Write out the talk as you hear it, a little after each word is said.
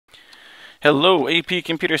Hello, AP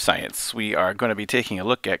Computer Science. We are going to be taking a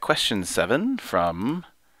look at question 7 from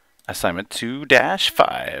assignment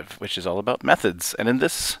 2-5, which is all about methods. And in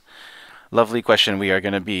this lovely question, we are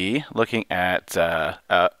going to be looking at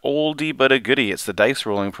oldie but a goodie. It's the dice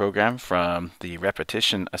rolling program from the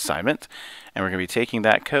repetition assignment. And we're going to be taking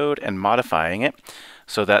that code and modifying it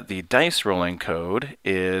so that the dice rolling code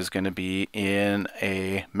is going to be in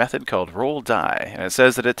a method called roll die. And it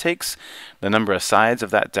says that it takes the number of sides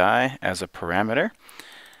of that die as a parameter,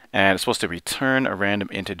 and it's supposed to return a random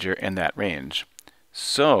integer in that range.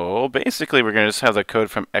 So basically we're going to just have the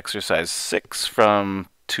code from exercise 6 from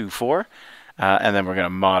 2.4, and then we're going to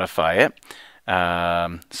modify it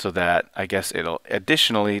so that I guess it'll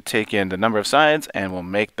additionally take in the number of sides and we'll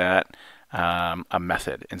make that a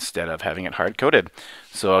method instead of having it hard-coded.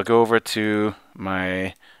 So I'll go over to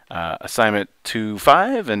my assignment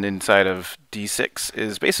 2.5, and inside of D6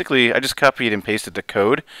 is basically I just copied and pasted the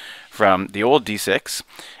code from the old D6,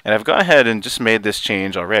 and I've gone ahead and just made this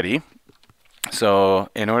change already. So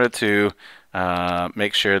in order to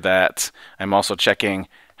make sure that I'm also checking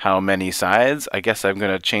how many sides, I guess I'm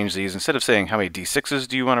going to change these. Instead of saying how many D6s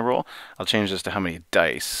do you want to roll, I'll change this to how many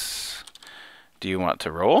dice do you want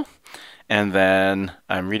to roll. And then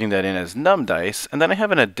I'm reading that in as num dice, and then I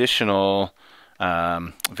have an additional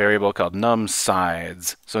variable called num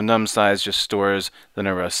sides. So num sides just stores the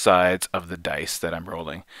number of sides of the dice that I'm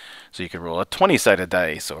rolling. So you could roll a 20-sided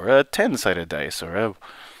dice, or a 10-sided dice, or a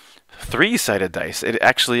 3-sided dice. It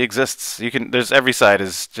actually exists. You can. There's every side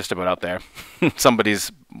is just about out there. Somebody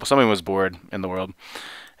was bored in the world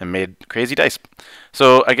and made crazy dice.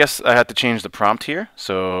 So I guess I had to change the prompt here.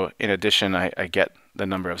 So in addition, I get the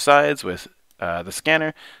number of sides with the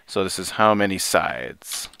scanner. So this is how many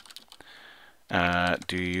sides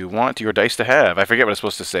do you want your dice to have? I forget what it's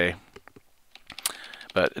supposed to say,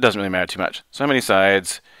 but it doesn't really matter too much. So how many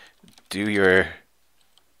sides do your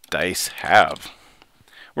dice have?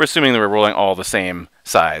 We're assuming that we're rolling all the same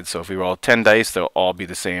sides. So if we roll 10 dice, they'll all be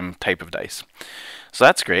the same type of dice. So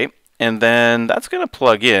that's great. And then that's going to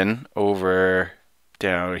plug in over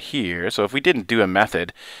down here. So if we didn't do a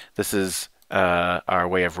method, this is our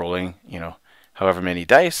way of rolling, however many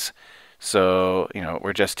dice. So,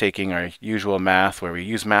 we're just taking our usual math where we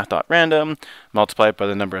use math.random, multiply it by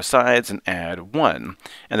the number of sides, and add 1.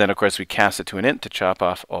 And then, of course, we cast it to an int to chop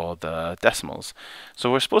off all the decimals.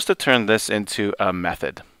 So we're supposed to turn this into a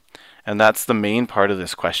method. And that's the main part of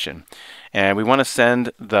this question. And we want to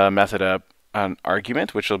send the method an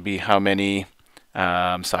argument, which will be how many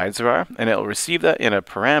sides there are, and it'll receive that in a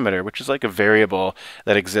parameter, which is like a variable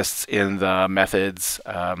that exists in the method's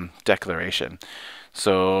declaration.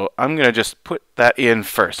 So I'm going to just put that in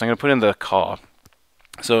first. I'm going to put in the call.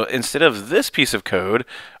 So instead of this piece of code,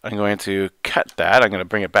 I'm going to cut that. I'm going to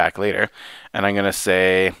bring it back later, and I'm going to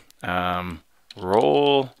say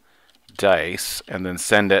roll dice, and then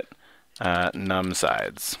send it num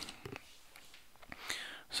sides.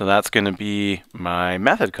 So that's going to be my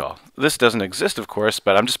method call. This doesn't exist, of course,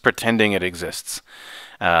 but I'm just pretending it exists,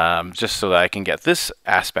 just so that I can get this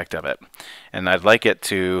aspect of it. And I'd like it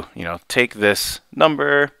to, take this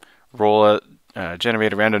number, roll it,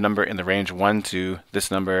 generate a random number in the range 1 to this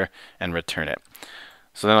number, and return it.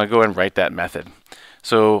 So then I'll go and write that method.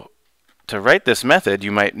 So to write this method,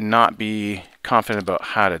 you might not be confident about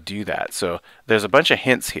how to do that. So there's a bunch of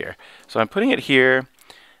hints here. So I'm putting it here.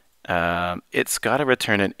 It's got to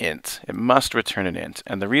return an int. It must return an int,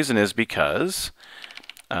 and the reason is because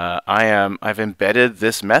I've embedded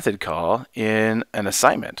this method call in an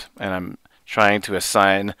assignment, and I'm trying to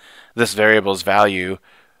assign this variable's value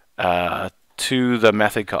to the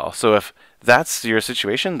method call. So if that's your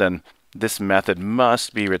situation, then this method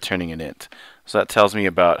must be returning an int. So that tells me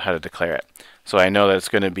about how to declare it. So I know that it's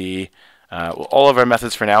going to be all of our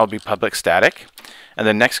methods for now will be public static. And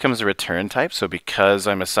then next comes the return type. So because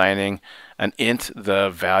I'm assigning an int the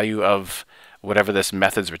value of whatever this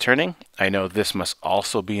method's returning, I know this must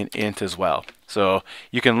also be an int as well. So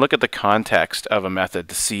you can look at the context of a method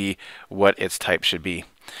to see what its type should be.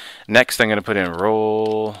 Next, I'm going to put in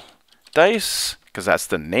roll dice, because that's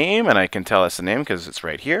the name, and I can tell that's the name because it's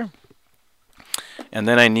right here. And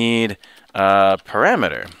then I need a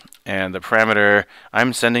parameter. And the parameter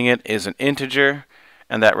I'm sending it is an integer,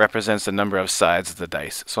 and that represents the number of sides of the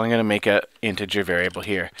dice. So I'm going to make an integer variable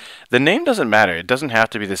here. The name doesn't matter. It doesn't have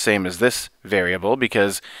to be the same as this variable,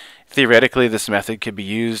 because theoretically this method could be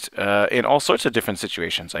used in all sorts of different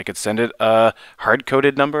situations. I could send it a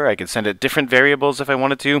hard-coded number. I could send it different variables if I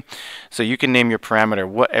wanted to. So you can name your parameter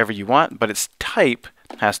whatever you want, but its type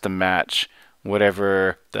has to match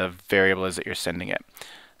whatever the variable is that you're sending it.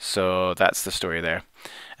 So that's the story there.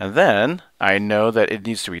 And then I know that it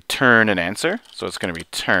needs to return an answer. So it's going to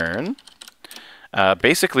return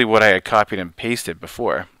basically what I had copied and pasted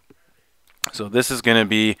before. So this is going to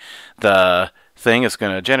be the thing it's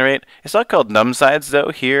going to generate. It's not called numsides though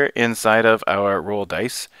here inside of our roll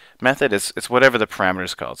dice method. It's whatever the parameter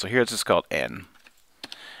is called. So here it's just called n.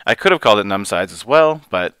 I could have called it numsides as well,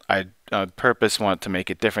 but I on purpose want to make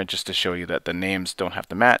it different just to show you that the names don't have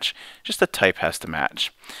to match, just the type has to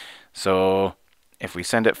match. So if we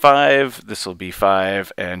send it 5, this will be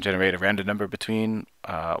 5 and generate a random number between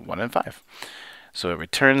 1 and 5. So it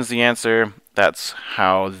returns the answer. That's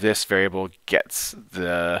how this variable gets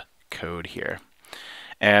the code here.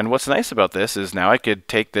 And what's nice about this is now I could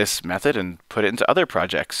take this method and put it into other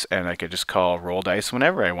projects, and I could just call roll dice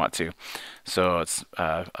whenever I want to. So it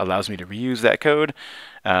allows me to reuse that code,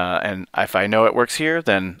 and if I know it works here,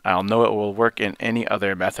 then I'll know it will work in any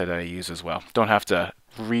other method that I use as well. Don't have to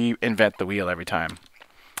reinvent the wheel every time.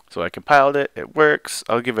 So I compiled it, it works.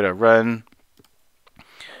 I'll give it a run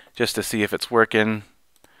just to see if it's working.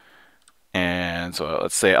 And so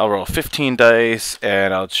let's say I'll roll 15 dice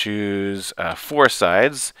and I'll choose 4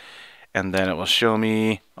 sides, and then it will show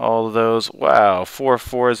me all of those. Wow, 4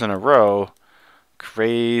 4s in a row.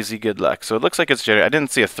 Crazy good luck. So it looks like it's generated. I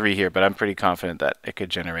didn't see a 3 here, but I'm pretty confident that it could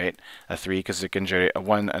generate a 3 because it can generate a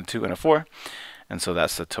 1, a 2, and a 4. And so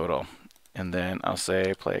that's the total. And then I'll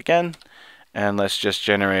say play again. And let's just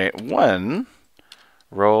generate 1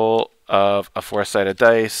 roll of a 4-sided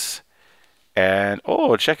dice. And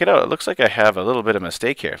oh, check it out. It looks like I have a little bit of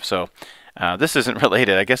mistake here. So this isn't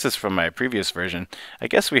related. I guess it's from my previous version. I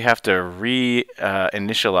guess we have to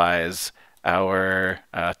re-initialize our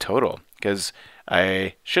total, because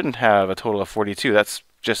I shouldn't have a total of 42. That's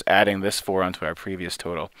just adding this 4 onto our previous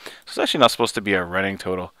total. So it's actually not supposed to be a running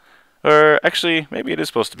total. Or actually, maybe it is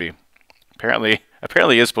supposed to be. Apparently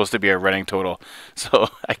it is supposed to be a running total. So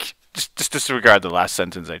I just disregard the last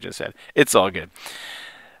sentence I just said. It's all good.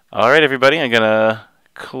 All right, everybody, I'm going to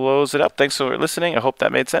close it up. Thanks for listening. I hope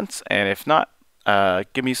that made sense. And if not,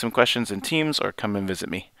 give me some questions in Teams or come and visit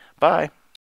me. Bye.